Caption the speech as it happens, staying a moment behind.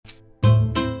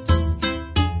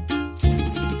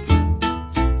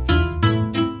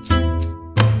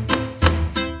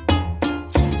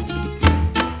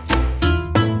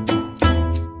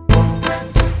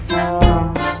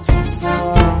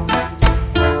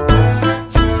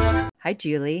Hi,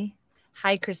 Julie.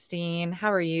 Hi, Christine.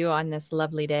 How are you on this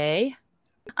lovely day?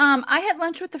 I had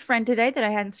lunch with a friend today that I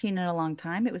hadn't seen in a long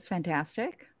time. It was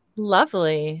fantastic.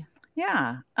 Lovely.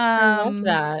 Yeah. I love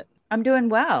that. I'm doing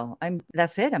well.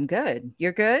 That's it. I'm good.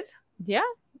 You're good? Yeah,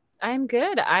 I'm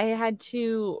good. I had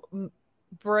to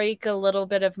break a little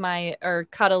bit of or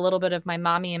cut a little bit of my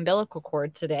mommy umbilical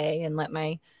cord today and let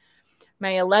my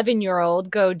 11-year-old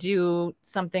go do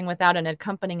something without an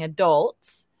accompanying adult.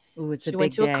 Ooh, it's a She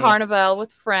went big to a day. carnival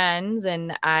with friends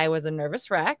and I was a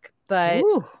nervous wreck, but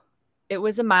Ooh, it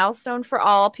was a milestone for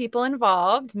all people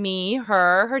involved, me,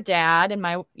 her dad, and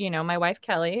my wife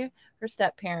Kelly, her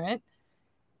step parent.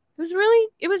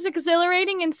 It was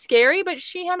exhilarating and scary, but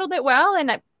she handled it well,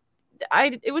 and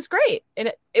it was great.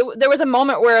 There was a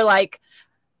moment where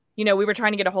we were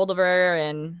trying to get a hold of her,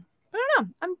 and I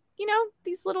don't know,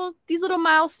 these little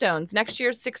milestones. Next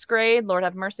year's sixth grade. Lord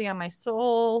have mercy on my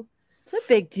soul. it's a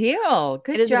big deal. It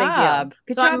Good is a big deal. job.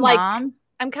 Good So job, Mom.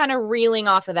 I'm kind of reeling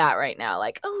off of that right now.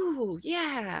 Like, oh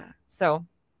yeah. So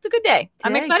it's a good day.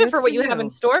 I'm Day, excited good for for what you have in you.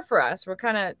 store for us.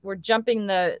 We're jumping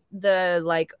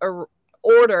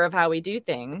order of how we do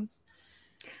things.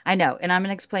 I know, and I'm going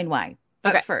to explain why.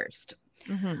 But Okay. first,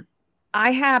 Mm-hmm.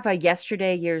 I have a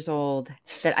yesterday years old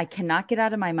that I cannot get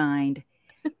out of my mind.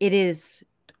 It is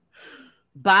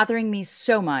bothering me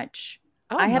so much.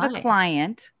 Oh I have my.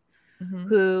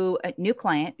 Mm-hmm. a new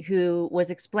client who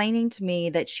was explaining to me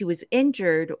that she was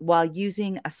injured while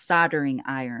using a soldering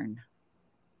iron.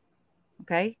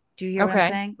 Okay. Do you hear what I'm Okay.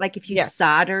 saying? Like if you Yes.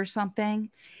 solder something,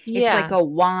 it's like Yeah. a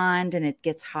wand and it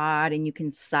gets hot and you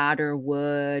can solder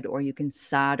wood or you can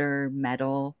solder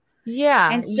metal.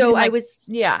 Yeah. And You so can I was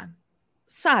yeah.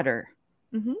 solder.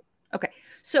 Mm-hmm. Okay.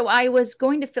 So I was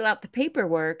going to fill out the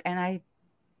paperwork and I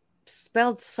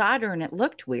spelled solder and it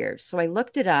looked weird. So I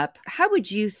looked it up. How would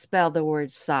you spell the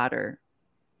word solder?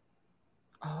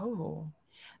 Oh.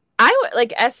 I would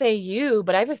like SAU,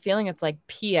 but I have a feeling it's like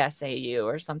PSAU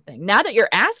or something. Now that you're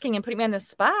asking and putting me on the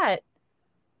spot,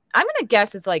 I'm gonna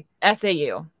guess it's like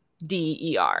SAUDER.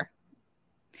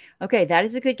 Okay, that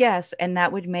is a good guess, and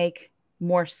that would make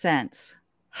more sense.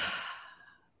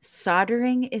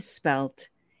 Soldering is spelt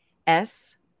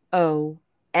SOLDER,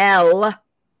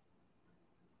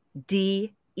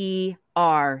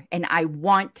 and I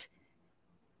want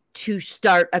to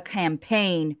start a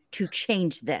campaign to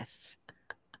change this.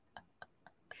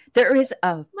 There is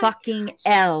a My fucking gosh.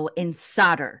 L in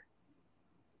solder.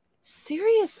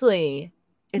 Seriously.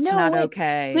 It's No not way.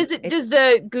 okay. Does It's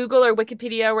the Google or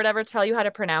Wikipedia or whatever tell you how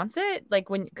to pronounce it? Like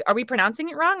when are we pronouncing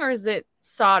it wrong or is it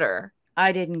solder?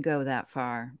 I didn't go that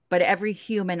far, but every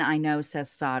human I know says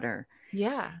solder.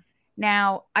 Yeah.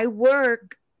 Now, I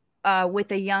work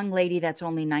with a young lady that's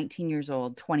only 19 years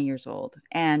old, 20 years old,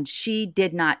 and she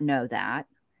did not know that.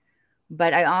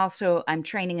 But I'm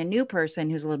training a new person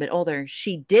who's a little bit older.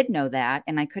 She did know that,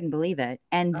 and I couldn't believe it.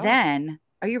 And Oh, then,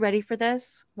 are you ready for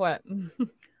this? what?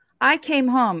 I came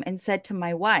home and said to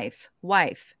my wife,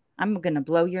 I'm going to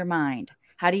blow your mind.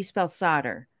 How do you spell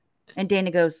solder? And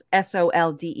Dana goes,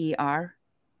 SOLDER.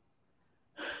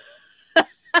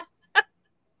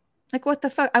 Like, what the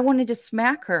fuck? I wanted to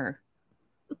smack her.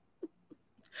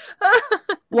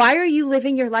 Why are you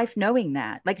living your life knowing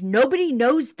that? Like nobody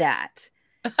knows that.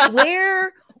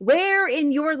 Where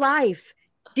in your life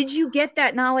did you get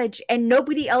that knowledge and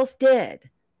nobody else did?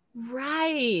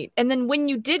 Right. And then when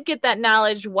you did get that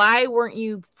knowledge, why weren't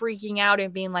you freaking out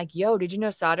and being like, yo, did you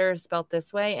know solder is spelled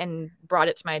this way and brought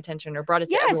it to my attention or brought it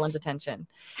to everyone's Yes. attention?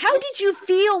 How did It's you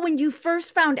feel when you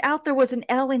first found out there was an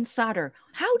L in solder?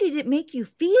 How did it make you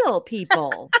feel,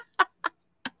 people?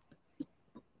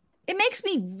 It makes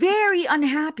me very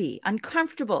unhappy,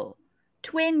 uncomfortable,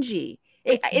 twingy.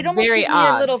 It, it's it almost very gives me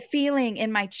a odd. little feeling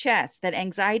in my chest, that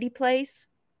anxiety place.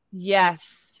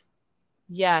 Yes.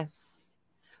 Yes.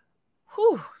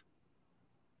 Whew.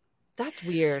 That's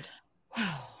weird.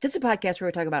 This is a podcast where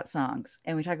we talk about songs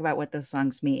and we talk about what those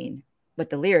songs mean, what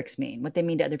the lyrics mean, what they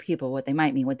mean to other people, what they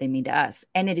might mean, what they mean to us.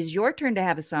 And it is your turn to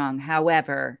have a song.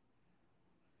 However,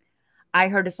 I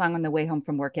heard a song on the way home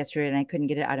from work yesterday and I couldn't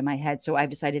get it out of my head. So I've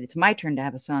decided it's my turn to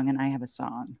have a song and I have a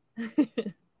song.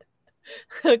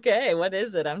 Okay, what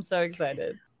is it? I'm so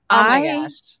excited. Oh my I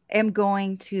gosh. am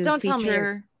going to Don't tell me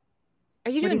feature.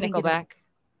 are you What do you doing think it is? Nickelback?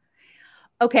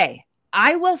 Okay.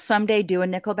 I will someday do a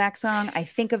Nickelback song. I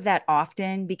think of that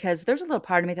often because there's a little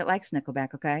part of me that likes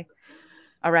Nickelback. Okay.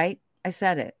 All right. I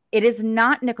said it. It is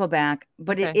not Nickelback,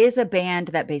 but it Okay. is a band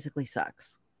that basically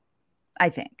sucks, I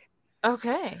think.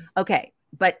 Okay. Okay.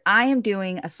 But I am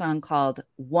doing a song called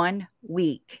One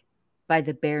Week by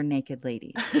the Barenaked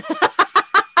Ladies.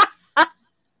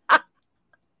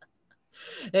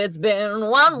 It's been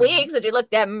 1 week since you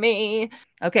looked at me.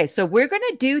 Okay, so we're going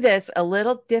to do this a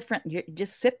little different.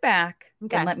 Just sit back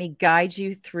and Okay. let me guide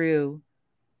you through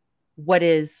what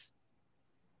is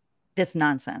this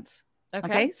nonsense. Okay.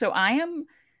 Okay, so I am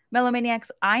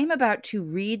Melomaniacs. I am about to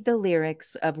read the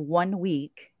lyrics of 1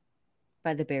 week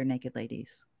by the Barenaked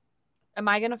Ladies. Am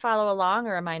I going to follow along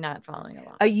or am I not following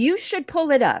along? You should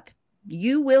pull it up.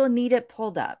 You will need it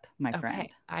pulled up, my friend.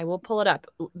 Okay, I will pull it up.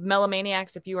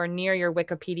 Melomaniacs, if you are near your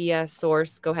Wikipedia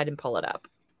source, go ahead and pull it up.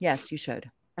 Yes, you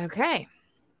should. Okay.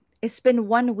 It's been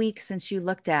 1 week since you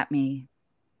looked at me,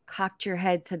 cocked your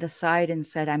head to the side and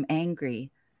said, I'm angry.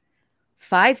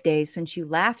 5 days since you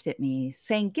laughed at me,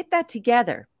 saying, get that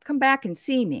together. Come back and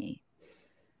see me.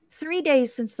 3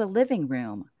 days since the living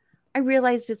room. I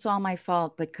realized it's all my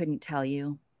fault, but couldn't tell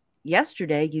you.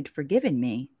 Yesterday, you'd forgiven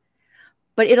me.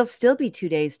 But it'll still be 2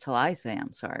 days till I say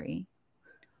I'm sorry.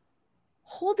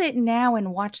 Hold it now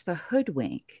and watch the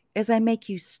hoodwink as I make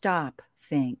you stop,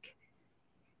 think.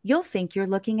 You'll think you're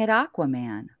looking at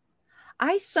Aquaman.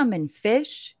 I summon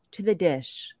fish to the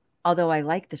dish, although I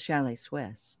like the chalet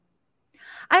Swiss.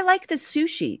 I like the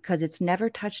sushi because it's never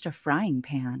touched a frying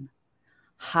pan.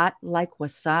 Hot like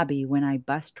wasabi when I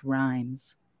bust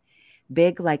rhymes.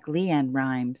 Big like Leanne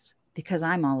rhymes because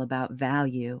I'm all about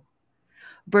value.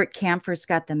 Bert Camford's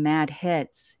got the mad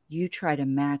hits. You try to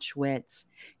match wits.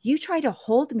 You try to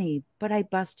hold me, but I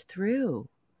bust through.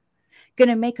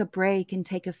 Gonna make a break and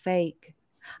take a fake.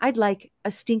 I'd like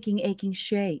a stinking aching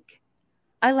shake.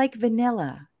 I like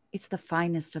vanilla. It's the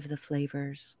finest of the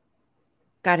flavors.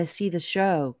 Gotta see the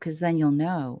show, 'cause then you'll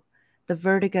know. The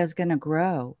vertigo's gonna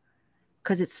grow,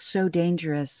 'cause it's so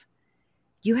dangerous.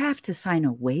 You have to sign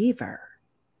a waiver.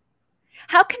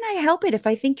 How can I help it if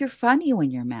I think you're funny when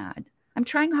you're mad? I'm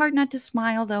trying hard not to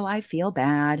smile, though I feel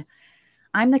bad.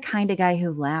 I'm the kind of guy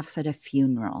who laughs at a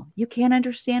funeral. You can't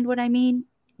understand what I mean?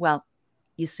 Well,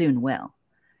 you soon will.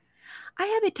 I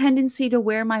have a tendency to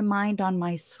wear my mind on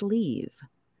my sleeve.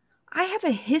 I have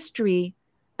a history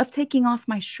of taking off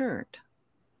my shirt.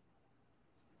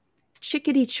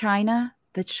 Chickadee China,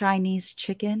 the Chinese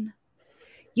chicken.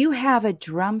 You have a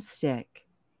drumstick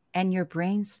and your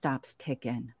brain stops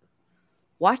ticking.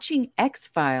 Watching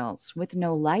X-Files with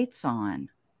no lights on.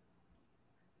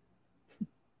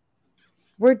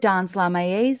 We're Don's La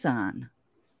Maison.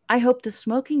 I hope the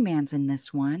smoking man's in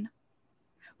this one.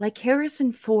 Like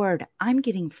Harrison Ford, I'm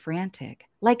getting frantic.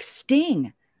 Like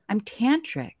Sting, I'm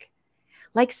tantric.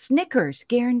 Like Snickers,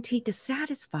 guaranteed to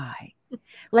satisfy.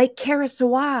 Like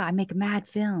Kurosawa, I make mad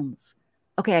films.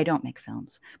 Okay, I don't make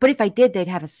films. But if I did, they'd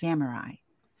have a samurai.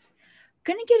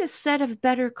 Gonna get a set of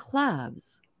better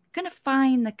clubs. Gonna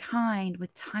find the kind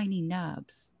with tiny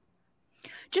nubs.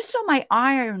 Just so my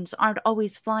irons aren't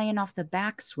always flying off the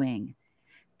backswing.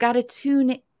 Gotta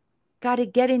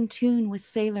get in tune with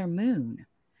Sailor Moon.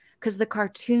 'Cause the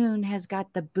cartoon has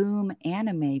got the boom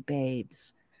anime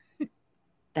babes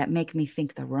that make me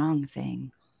think the wrong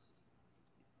thing.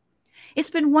 It's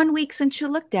been 1 week since you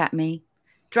looked at me.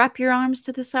 Drop your arms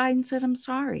to the side and said, I'm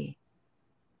sorry.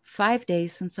 5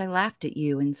 days since I laughed at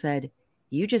you and said,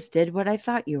 you just did what I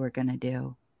thought you were going to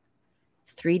do.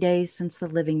 3 days since the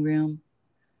living room.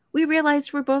 We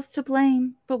realized we're both to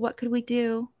blame, but what could we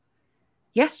do?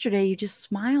 Yesterday, you just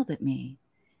smiled at me.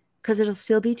 'Cause it'll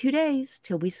still be 2 days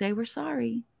till we say we're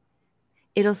sorry.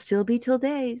 It'll still be 2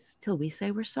 days till we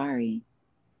say we're sorry.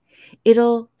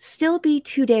 It'll still be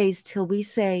 2 days till we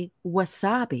say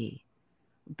wasabi.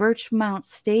 Birchmount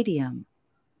Stadium,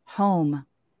 home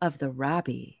of the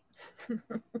Robbie.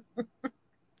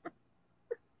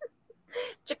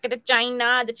 Chicken to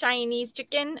China, the Chinese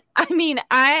chicken.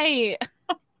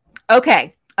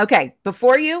 Okay.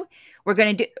 Before you, we're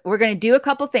gonna do a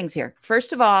couple things here.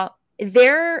 First of all,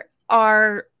 there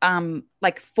are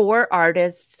like 4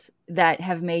 artists that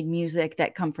have made music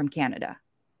that come from Canada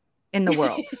in the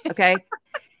world. Okay.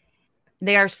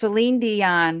 They are Celine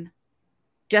Dion,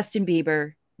 Justin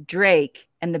Bieber, Drake,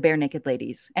 and the Barenaked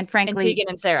Ladies. And frankly, and Tegan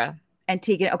and Sarah.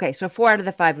 Okay, so 4 out of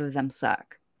the 5 of them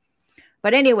suck.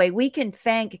 But anyway, we can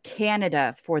thank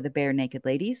Canada for the Barenaked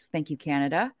Ladies. Thank you,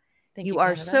 Canada. You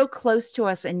are Canada. so close to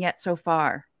us and yet so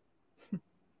far.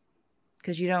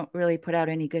 Because you don't really put out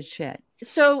any good shit.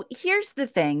 So here's the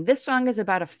thing. This song is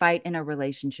about a fight in a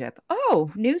relationship.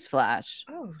 Oh, newsflash.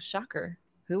 Oh, shocker.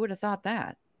 Who would have thought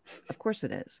that? Of course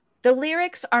it is. The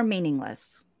lyrics are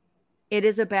meaningless. It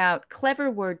is about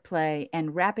clever wordplay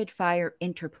and rapid-fire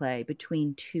interplay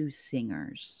between 2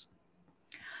 singers.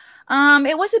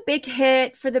 It was a big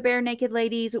hit for the Barenaked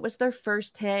Ladies. It was their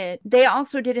first hit. They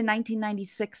also did a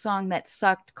 1996 song that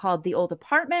sucked called The Old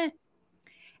Apartment.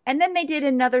 And then they did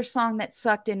another song that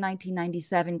sucked in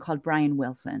 1997 called Brian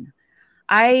Wilson.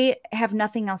 I have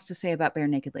nothing else to say about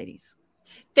Barenaked Ladies.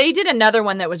 They did another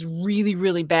one that was really,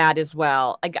 really bad as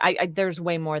well. Like there's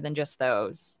way more than just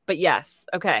those. But yes,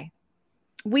 okay.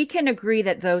 We can agree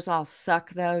that those all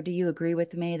suck, though. Do you agree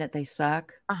with me that they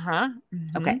suck? Uh-huh.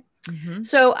 Mm-hmm. Okay. Mm-hmm.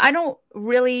 So I don't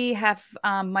really have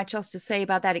much else to say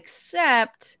about that,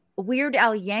 except Weird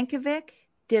Al Yankovic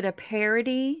did a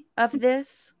parody of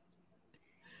this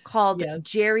called Yes.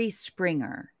 Jerry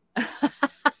Springer.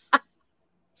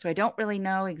 So I don't really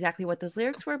know exactly what those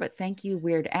lyrics were, but thank you,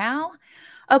 Weird Al.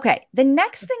 Okay, the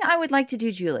next thing I would like to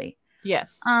do, Julie.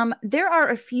 Yes. There are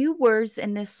a few words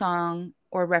in this song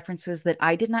or references that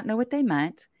I did not know what they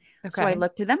meant. Okay. So I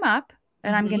looked them up,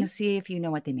 and I'm Mhm. going to see if you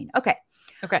know what they mean. Okay.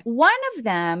 Okay. One of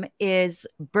them is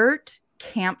Bert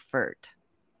Kampfert.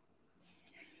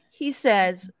 He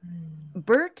says,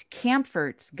 Bert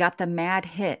Kampfert's got the mad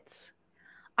hits.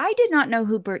 I did not know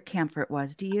who Bert Kampfert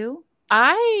was. Do you?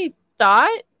 I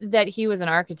thought that he was an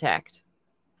architect.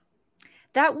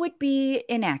 That would be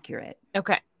inaccurate,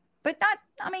 Okay. but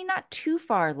not too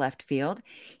far left field.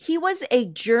 He was a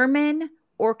German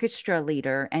orchestra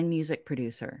leader and music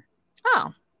producer.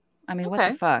 Oh. I mean, what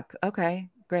Okay. the fuck? Okay,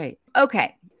 great.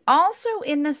 Okay. Also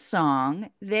in the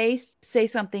song, they say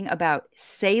something about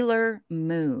Sailor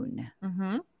Moon.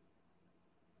 Mm-hmm.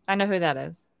 I know who that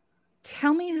is.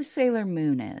 Tell me who Sailor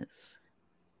Moon is.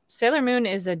 Sailor Moon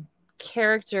is a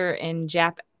character in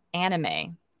Japanese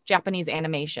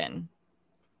animation.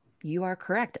 You are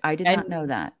correct. I did not know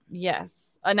that. Yes.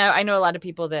 I know a lot of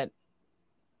people that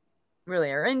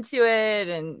really are into it,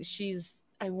 and she's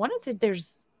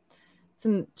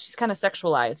kind of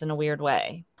sexualized in a weird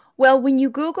way. Well, when you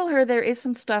Google her, there is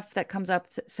some stuff that comes up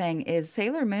saying, is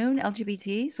Sailor Moon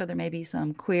LGBT? So there may be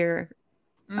some queer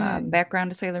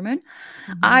background to Sailor Moon.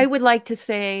 Mm-hmm. I would like to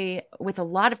say with a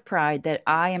lot of pride that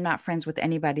I am not friends with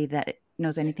anybody that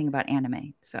knows anything about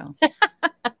anime. So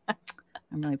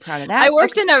I'm really proud of that. I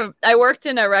worked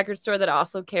in a record store that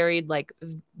also carried like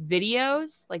videos,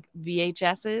 like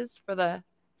VHSs for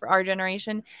our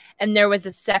generation, and there was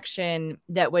a section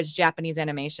that was Japanese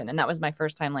animation, and that was my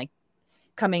first time like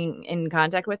coming in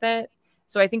contact with it.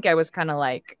 So I think I was kind of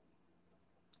like,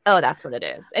 oh, that's what it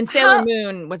is. And Sailor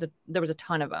Moon there was a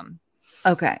ton of them.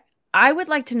 Okay. I would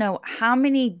like to know, how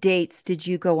many dates did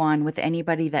you go on with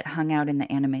anybody that hung out in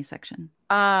the anime section?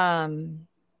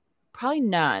 Probably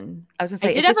none. I was gonna say,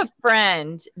 I did have a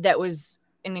friend that was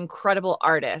an incredible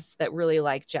artist that really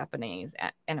liked Japanese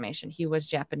animation. He was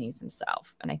Japanese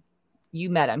himself, and you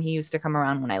met him. He used to come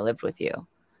around when I lived with you.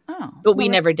 Oh, but we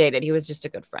never dated. He was just a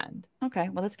good friend. Okay,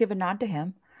 well, let's give a nod to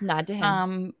him. Nod to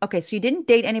him. Okay, so you didn't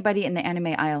date anybody in the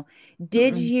anime aisle.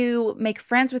 Did you make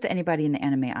friends with anybody in the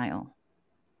anime aisle?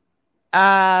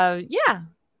 Yeah.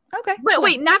 Okay. But cool.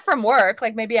 Wait, not from work.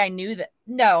 Like maybe I knew that.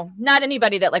 No, not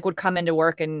anybody that like would come into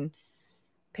work and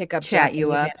pick up chat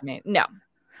you up. Anime. No.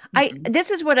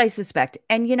 This is what I suspect.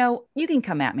 And you can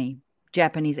come at me,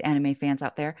 Japanese anime fans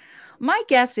out there. My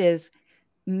guess is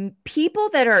people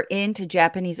that are into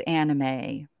Japanese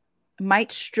anime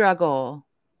might struggle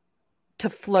to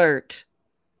flirt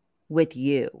with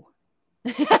you.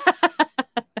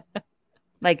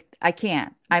 Like, I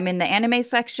can't. I'm in the anime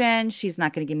section. She's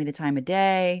not going to give me the time of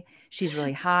day. She's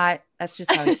really hot. That's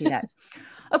just how I see that.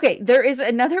 Okay, there is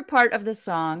another part of the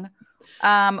song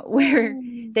where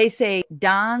they say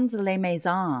dans les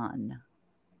maisons.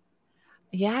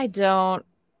 Yeah, I don't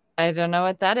know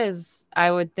what that is.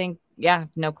 I would think,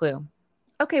 no clue.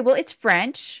 Okay, well, it's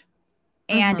French,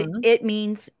 and it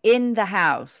means in the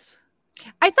house.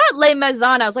 I thought les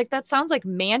maisons. I was like, that sounds like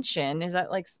mansion. Is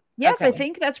that like? Yes, okay. I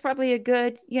think that's probably a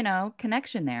good,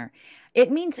 connection there.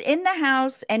 It means in the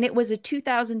house, and it was a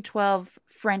 2012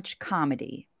 French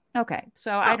comedy. Okay,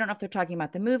 so I don't know if they're talking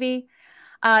about the movie.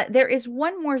 There is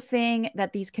one more thing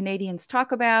that these Canadians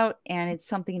talk about, and it's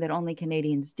something that only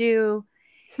Canadians do.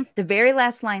 The very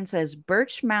last line says,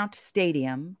 Birchmount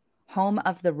Stadium, home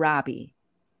of the Robbie.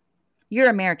 You're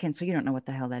American, so you don't know what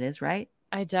the hell that is, right?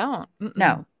 I don't.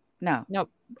 No. Nope.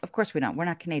 Of course we don't. We're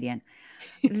not Canadian.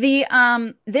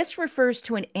 This refers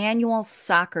to an annual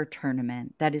soccer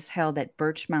tournament that is held at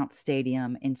Birchmount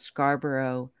Stadium in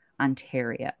Scarborough,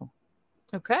 Ontario.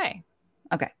 Okay,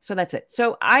 so that's it.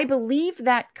 So I believe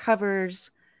that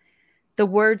covers the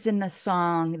words in the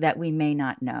song that we may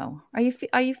not know. Are you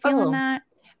feeling that?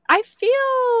 I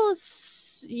feel,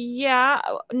 yeah.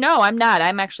 No, I'm not.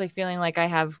 I'm actually feeling like I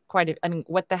have I mean,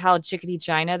 what the hell, chickadee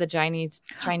China, the Chinese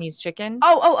chicken?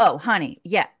 Oh, honey.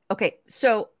 Yeah. Okay.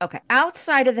 So,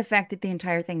 outside of the fact that the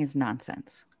entire thing is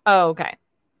nonsense. Oh, okay.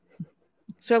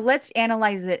 So let's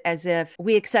analyze it as if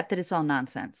we accept that it's all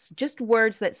nonsense. Just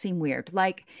words that seem weird.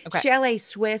 Like Okay. Chalet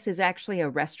Swiss is actually a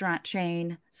restaurant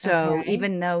chain. So Okay.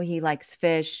 even though he likes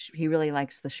fish, he really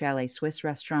likes the Chalet Swiss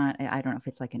restaurant. I don't know if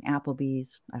it's like an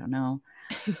Applebee's. I don't know.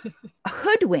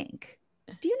 Hoodwink.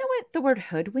 Do you know what the word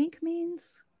hoodwink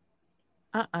means?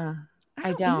 Uh-uh. I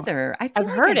I don't don't. either. I feel I've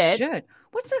like I heard it. should.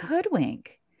 What's a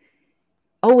hoodwink?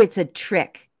 Oh, it's a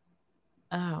trick,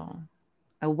 Oh.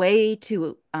 a way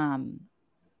to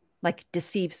like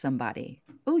deceive somebody.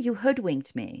 Oh, you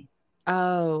hoodwinked me.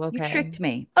 Oh, You okay. tricked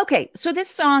me. Okay, so this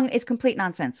song is complete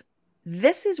nonsense.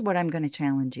 This is what I'm going to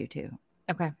challenge you to.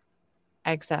 Okay.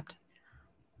 I accept.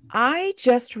 I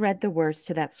just read the words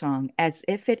to that song as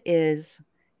if it is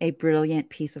a brilliant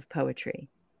piece of poetry.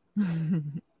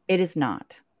 It is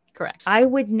not. Correct. I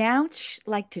would now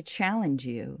like to challenge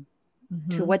you to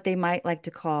Mm-hmm. what they might like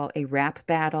to call a rap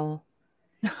battle,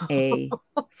 a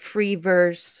free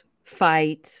verse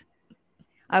fight.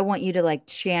 I want you to like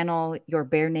channel your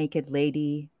Barenaked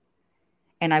Lady,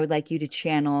 and I would like you to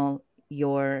channel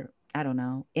your, I don't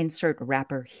know, insert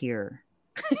rapper here.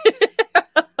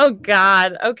 Oh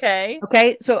God. Okay.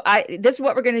 Okay, so this is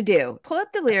what we're gonna do. Pull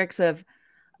up the lyrics of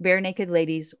Barenaked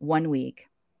Ladies 1 week.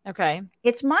 Okay.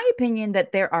 It's my opinion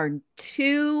that there are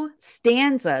two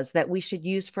stanzas that we should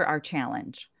use for our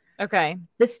challenge. Okay.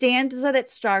 The stanza that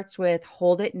starts with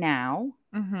 "Hold It Now,"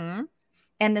 Mm-hmm.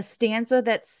 and the stanza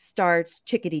that starts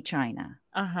 "Chickadee China."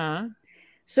 Uh-huh.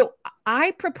 So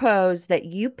I propose that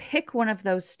you pick one of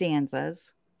those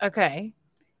stanzas Okay.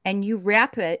 and you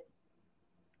rap it.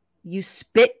 You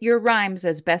spit your rhymes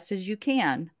as best as you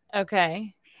can.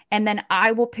 Okay. And then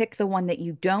I will pick the one that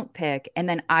you don't pick, and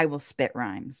then I will spit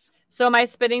rhymes. So am I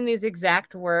spitting these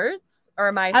exact words or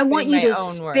am I I want spitting you my to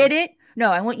own spit words? it.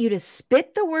 No, I want you to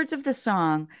spit the words of the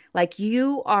song like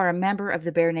you are a member of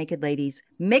the Barenaked Ladies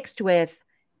mixed with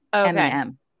Okay.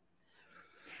 Eminem.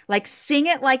 Like sing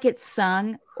it like it's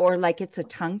sung or like it's a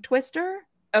tongue twister.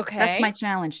 That's Okay. my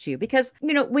challenge to you. Because,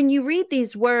 when you read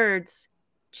these words,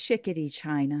 chickadee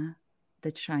China,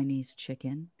 the Chinese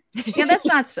chicken. Yeah, that's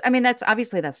not, I mean, that's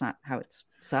not how it's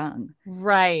sung.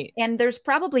 Right. And there's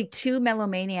probably two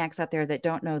melomaniacs out there that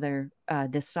don't know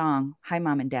this song. Hi,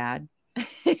 mom and dad.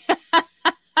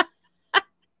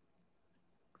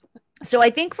 So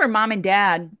I think for mom and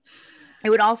dad, it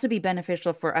would also be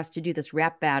beneficial for us to do this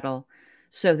rap battle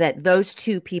so that those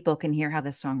two people can hear how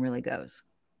this song really goes.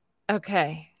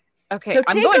 Okay. Okay. So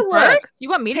I'm take a going first. look. You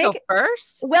want me to go Take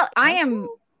first? Well, I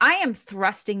Okay. am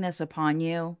thrusting this upon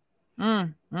you. So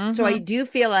I Mm-hmm. do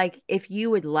feel like if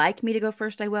you would like me to go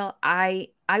first, I will. I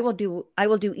will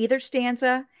do either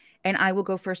stanza and I will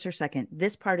go first or second.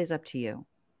 This part is up to you.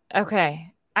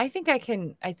 Okay. I think I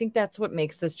can. I think that's what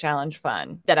makes this challenge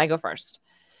fun, that I go first.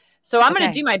 So I'm going to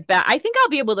Okay. do my best. I think I'll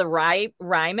be able to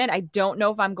rhyme it. I don't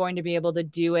know if I'm going to be able to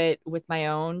do it with my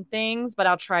own things, but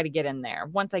I'll try to get in there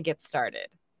once I get started.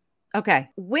 Okay.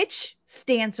 Which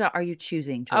stanza are you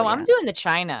choosing, Oh, I'm Julia? doing the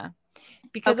China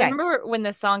because I Okay. remember when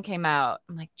this song came out,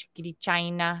 I'm like, chickadee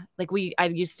China. Like I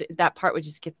used to, that part would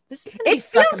just get, this is going to be It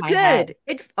stuck in feels my head.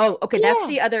 good. Okay. That's Yeah.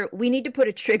 the other. We need to put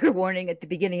a trigger warning at the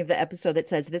beginning of the episode that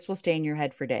says this will stay in your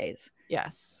head for days.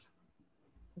 Yes.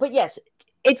 But yes,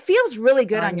 it feels really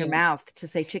good On on your mute. mouth to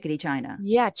say chickadee China.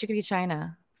 Yeah. Chickadee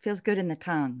China. Feels good in the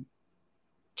tongue.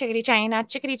 Chickadee China.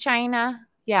 Chickadee China.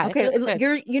 Yeah. It Okay. feels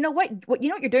good. You know what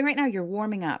you're doing right now? You're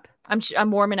warming up.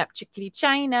 I'm warming up. Chickadee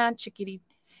China. Chickadee.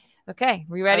 Okay.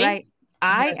 We All ready? right.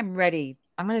 I am ready.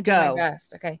 I'm going to do my Go.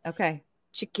 best. Okay. Okay.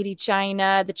 Chickadee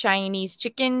China, the Chinese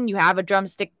chicken. You have a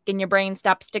drumstick in your brain,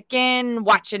 stop sticking.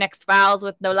 Watching X-Files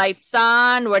with no lights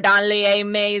on. We're dans les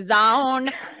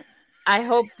maison. I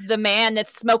hope the man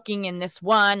that's smoking in this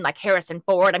one, like Harrison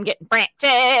Ford, I'm getting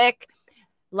frantic.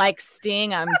 Like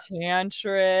Sting, I'm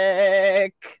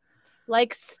tantric.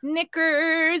 Like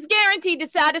Snickers, guaranteed to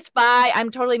satisfy.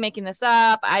 I'm totally making this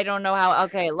up. I don't know how.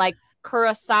 Okay, like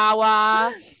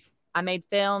Kurosawa. I made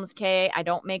films. Okay, I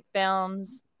don't make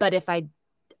films. But if I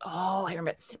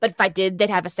remember. But if I did, they'd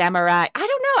have a samurai. I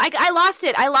don't know. I lost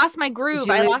it. I lost my groove. Did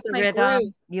you I lose lost the my groove.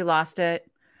 rhythm? You lost it.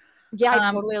 Yeah,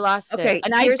 I totally lost Okay, it.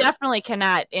 And I definitely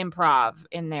cannot improv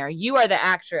in there. You are the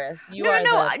actress. You are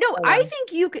no. I the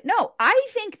think you could. No, I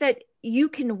think that you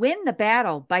can win the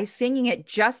battle by singing it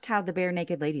just how the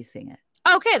Barenaked Ladies sing it.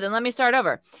 Okay, then let me start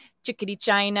over. Chickadee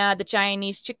China, the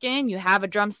Chinese chicken. You have a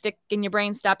drumstick in your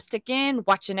brain, stop sticking.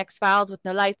 Watching X-Files with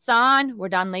no lights on. We're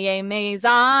dans les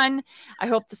maison. I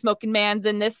hope the smoking man's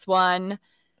in this one.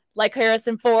 Like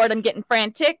Harrison Ford, I'm getting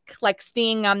frantic. Like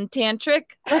Sting, I'm tantric.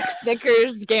 Like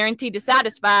Snickers, guaranteed to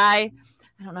satisfy. I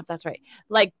don't know if that's right.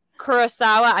 Like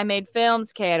Kurosawa, I made films.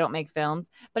 Okay, I don't make films.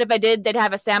 But if I did, they'd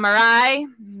have a samurai.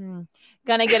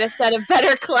 Gonna get a set of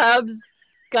better clubs.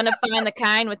 Gonna find the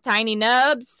kind with tiny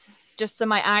nubs. Just so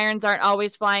my irons aren't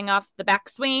always flying off the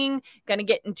backswing. Gonna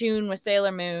get in tune with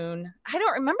Sailor Moon. I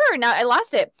don't remember now. I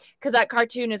lost it because that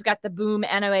cartoon has got the boom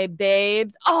anime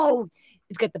babes. Oh,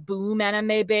 it's got the boom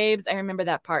anime babes. I remember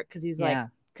that part because he's like,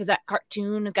 because that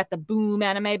cartoon has got the boom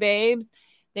anime babes.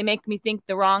 They make me think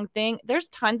the wrong thing. There's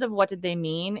tons of what did they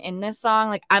mean in this song.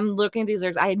 Like I'm looking at these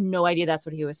lyrics. I had no idea that's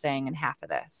what he was saying in half of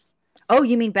this. Oh,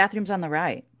 you mean bathrooms on the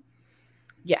right?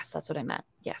 Yes, that's what I meant.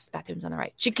 Yes, bathrooms on the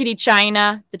right. Chickadee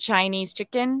China, the Chinese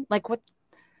chicken. Like what?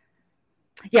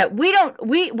 Yeah, we're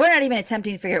not even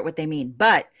attempting to figure out what they mean,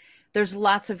 but there's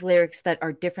lots of lyrics that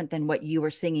are different than what you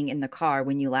were singing in the car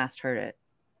when you last heard it.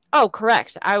 Oh,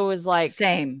 correct. I was like,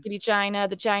 same. Chickadee China,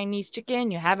 the Chinese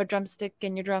chicken. You have a drumstick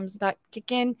and your drums about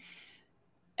kicking.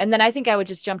 And then I think I would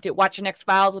just jump to watching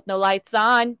X-Files with no lights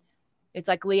on. It's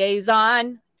like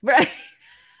Liaison. Right.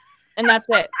 And that's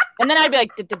it. And then I'd be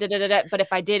like, but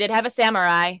if I did, it'd have a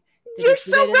samurai. You're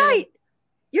so right.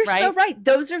 You're so right.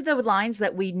 Those are the lines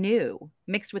that we knew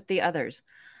mixed with the others.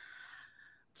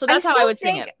 So that's how I would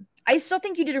sing it. I still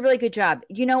think you did a really good job.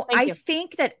 You know, I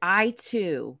think that I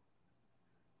too,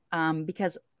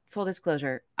 because full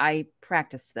disclosure, I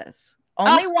practiced this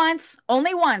only once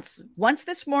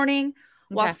this morning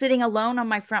while sitting alone on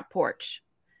my front porch.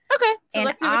 Okay. So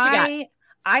let's see what you got.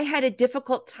 I had a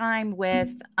difficult time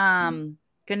with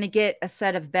gonna get a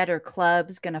set of better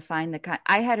clubs, gonna find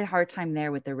I had a hard time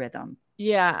there with the rhythm.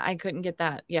 Yeah, I couldn't get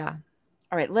that. Yeah.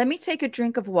 All right, let me take a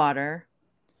drink of water.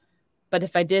 But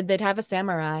if I did, they'd have a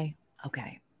samurai.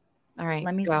 Okay. All right.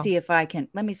 Let me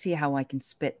see how I can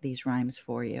spit these rhymes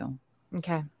for you.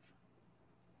 Okay.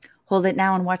 Hold it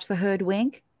now and watch the hood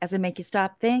wink as I make you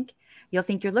stop think. You'll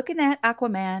think you're looking at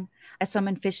Aquaman. I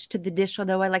summon fish to the dish,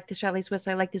 although I like the chalet Swiss.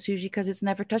 I like the sushi because it's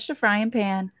never touched a frying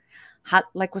pan. Hot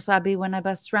like wasabi when I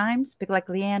bust rhymes. Big like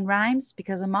Leanne rhymes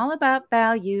because I'm all about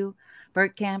value.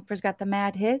 Bert Camper's got the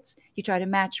mad hits. You try to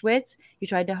match wits. You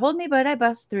tried to hold me, but I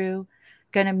bust through.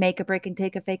 Gonna make a break and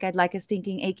take a fake. I'd like a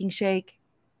stinking, aching shake.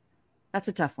 That's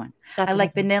a tough one. I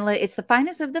like vanilla. It's the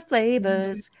finest of the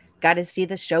flavors. Got to see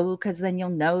the show because then you'll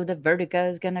know the vertigo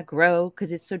is going to grow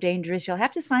because it's so dangerous. You'll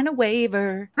have to sign a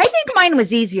waiver. I think mine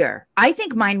was easier. I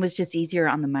think mine was just easier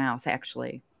on the mouth,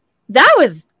 actually. That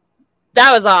was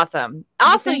awesome.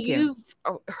 Also, you've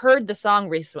heard the song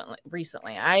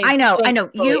recently. I know.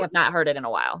 You have not heard it in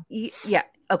a while. Yeah.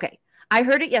 Okay. I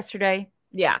heard it yesterday.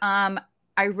 Yeah.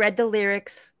 I read the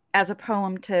lyrics as a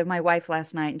poem to my wife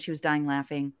last night and she was dying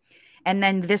laughing. And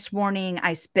then this morning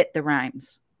I spit the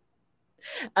rhymes.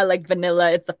 I like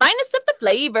vanilla. It's the finest of the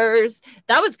flavors.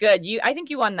 That was good. I think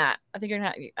you won that. I think you're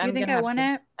not. You think I won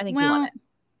it? I think you won it.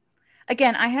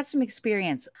 Again, I had some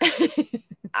experience. Fuck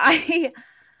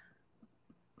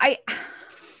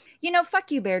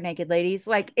you, Barenaked ladies.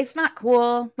 Like, it's not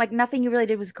cool. Like, nothing you really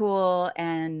did was cool.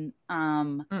 And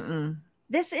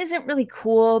this isn't really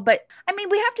cool. But I mean,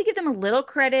 we have to give them a little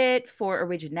credit for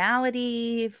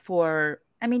originality. Do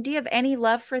you have any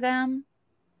love for them?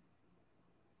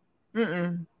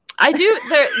 I do.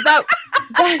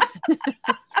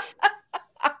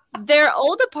 Their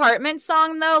old apartment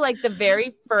song, though, like the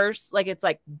very first, like it's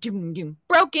like doom doom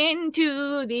broke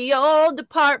into the old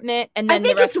apartment, and then I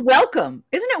think it's welcome.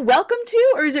 Isn't it welcome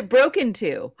to, or is it broken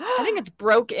to? I think it's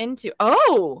broke into.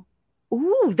 Oh,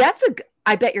 ooh,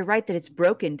 I bet you're right that it's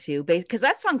broken to, because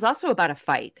that song's also about a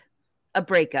fight, a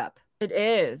breakup. It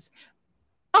is.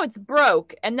 Oh, it's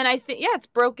broke. And then I think, it's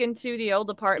broken to the old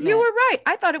apartment. You were right.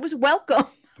 I thought it was welcome.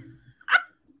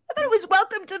 I thought it was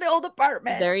welcome to the old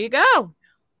apartment. There you go.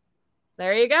 But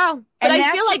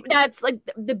I feel like that's like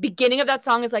the beginning of that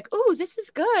song is like, oh, this is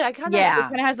good. It kind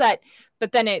of has that,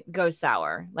 but then it goes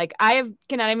sour. Like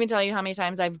cannot even tell you how many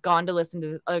times I've gone to listen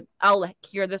to I'll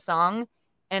hear the song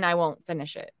and I won't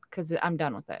finish it because I'm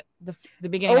done with it. The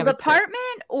beginning old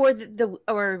apartment or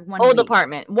or one old week?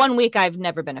 Apartment. 1 week I've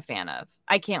never been a fan of.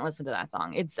 I can't listen to that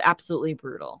song. It's absolutely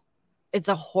brutal. It's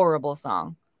a horrible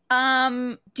song.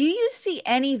 Do you see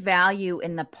any value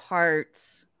in the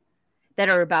parts that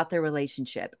are about their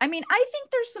relationship? I mean, I think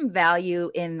there's some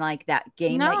value in like that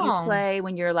game that you play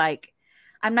when you're like,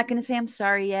 I'm not going to say I'm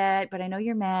sorry yet, but I know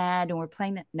you're mad and we're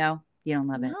playing that. No, you don't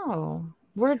love it. No.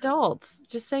 We're adults.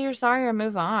 Just say you're sorry or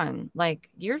move on. Like,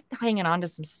 you're hanging on to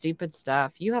some stupid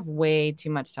stuff. You have way too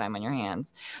much time on your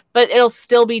hands. But it'll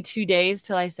still be 2 days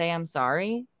till I say I'm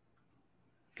sorry.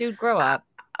 Dude, grow up.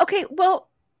 Okay, well,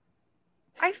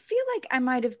 I feel like I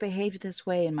might have behaved this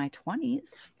way in my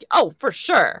 20s. Oh, for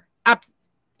sure.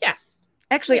 Yes.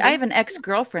 Actually, I have an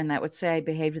ex-girlfriend that would say I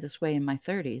behaved this way in my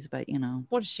 30s, but,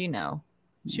 What does she know?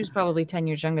 She was probably 10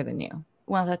 years younger than you.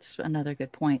 Well, that's another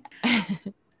good point.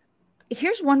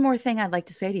 here's one more thing I'd like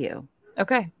to say to you.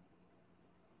 Okay.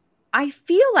 I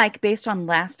feel like based on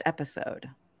last episode,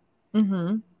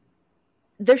 Mm-hmm.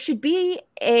 there should be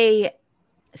a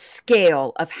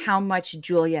scale of how much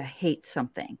Julia hates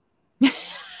something.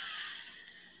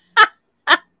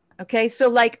 Okay, so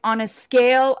like on a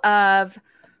scale of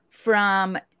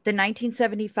from the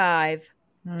 1975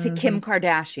 to Kim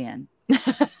Kardashian,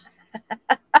 because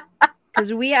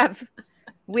we have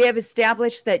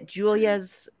established that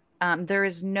Julia's there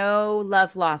is no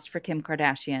love lost for Kim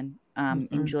Kardashian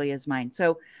in Julia's mind.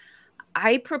 So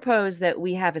I propose that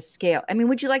we have a scale. I mean,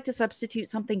 would you like to substitute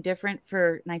something different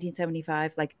for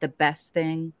 1975, like the best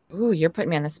thing? Ooh, you're putting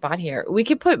me on the spot here. We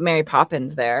could put Mary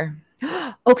Poppins there.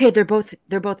 Okay, they're both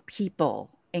people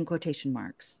in quotation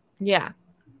marks. Yeah.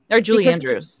 Or Julie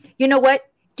Andrews. You know what?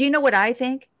 Do you know what I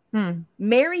think? Hmm.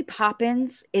 Mary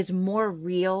Poppins is more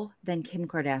real than Kim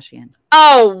Kardashian.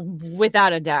 Oh,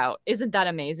 without a doubt. Isn't that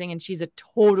amazing? And she's a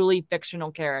totally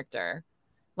fictional character.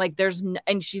 Like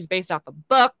and she's based off a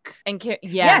book. And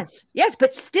yes,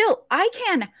 but still, I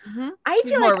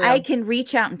feel like real. I can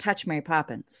reach out and touch Mary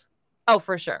Poppins. Oh,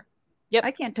 for sure. Yep. I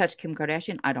can't touch Kim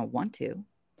Kardashian. I don't want to.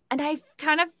 And I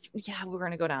kind of, we're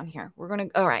going to go down here.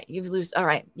 All right, you've lose. All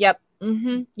right. Yep.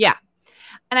 Mm-hmm. Yeah.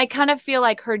 And I kind of feel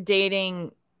like her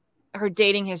dating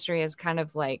history has kind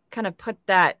of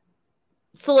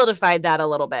solidified that a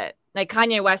little bit. Like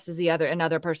Kanye West is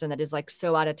another person that is like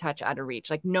so out of touch, out of reach.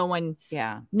 Like no one's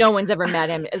ever met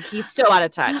him. He's so out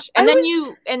of touch. And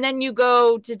then you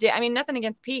go to, I mean, nothing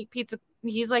against Pete.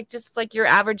 He's like, just like your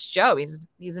average Joe. He's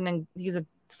a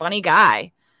funny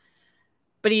guy,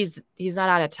 but he's not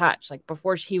out of touch. Like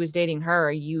before he was dating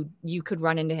her, you could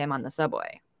run into him on the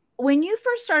subway. When you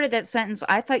first started that sentence,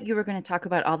 I thought you were going to talk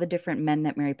about all the different men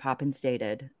that Mary Poppins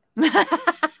dated. And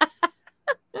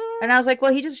I was like,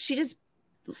 well,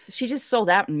 she just sold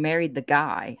out and married the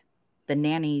guy, the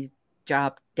nanny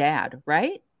job dad,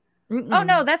 right? Mm-mm. Oh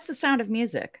no, that's The Sound of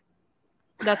Music.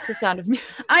 That's The Sound of Music.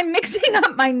 I'm mixing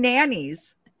up my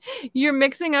nannies. You're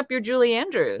mixing up your Julie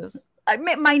Andrews.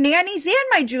 My nannies and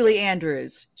my Julie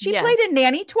Andrews. She played a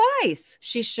nanny twice.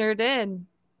 She sure did.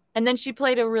 And then she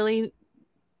played a really,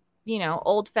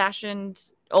 old-fashioned,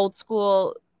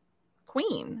 old-school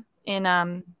queen in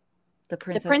The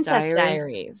Princess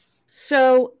Diaries.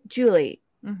 So, Julie,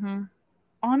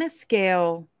 on a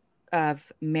scale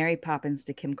of Mary Poppins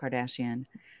to Kim Kardashian,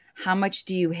 how much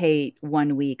do you hate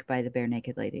One Week by the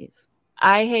Barenaked Ladies?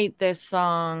 I hate this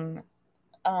song,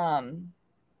 Khloe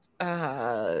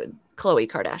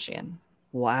Kardashian.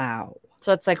 Wow.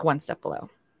 So it's like one step below.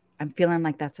 I'm feeling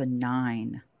like that's a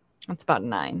 9. That's about a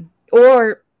 9.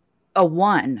 Or a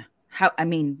 1.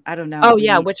 I don't know. Oh,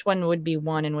 yeah. Which one would be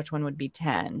 1 and which one would be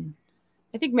 10?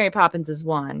 I think Mary Poppins is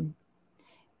 1.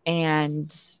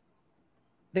 And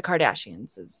the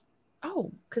Kardashians is,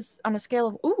 because on a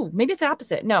scale of, maybe it's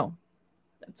opposite. No.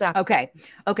 It's opposite.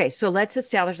 Okay. So let's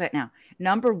establish that now.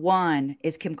 Number 1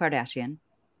 is Kim Kardashian.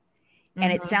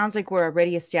 And it sounds like we're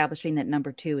already establishing that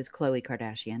number 2 is Khloe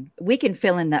Kardashian. We can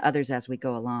fill in the others as we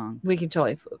go along. We can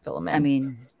totally fill them in. I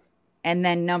mean, and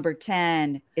then number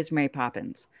 10 is Mary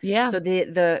Poppins. Yeah. So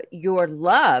your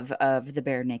love of the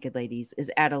Barenaked Ladies is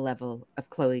at a level of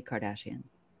Khloe Kardashian.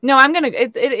 No,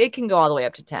 it can go all the way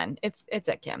up to 10. It's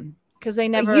at Kim because they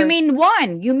never. You mean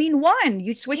 1?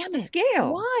 You switched the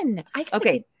scale. 1.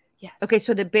 Okay. Yes. Okay.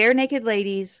 So the Barenaked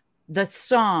Ladies, the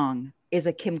song is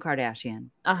a Kim Kardashian.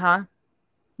 Uh-huh.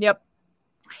 Yep.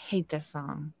 I hate this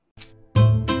song.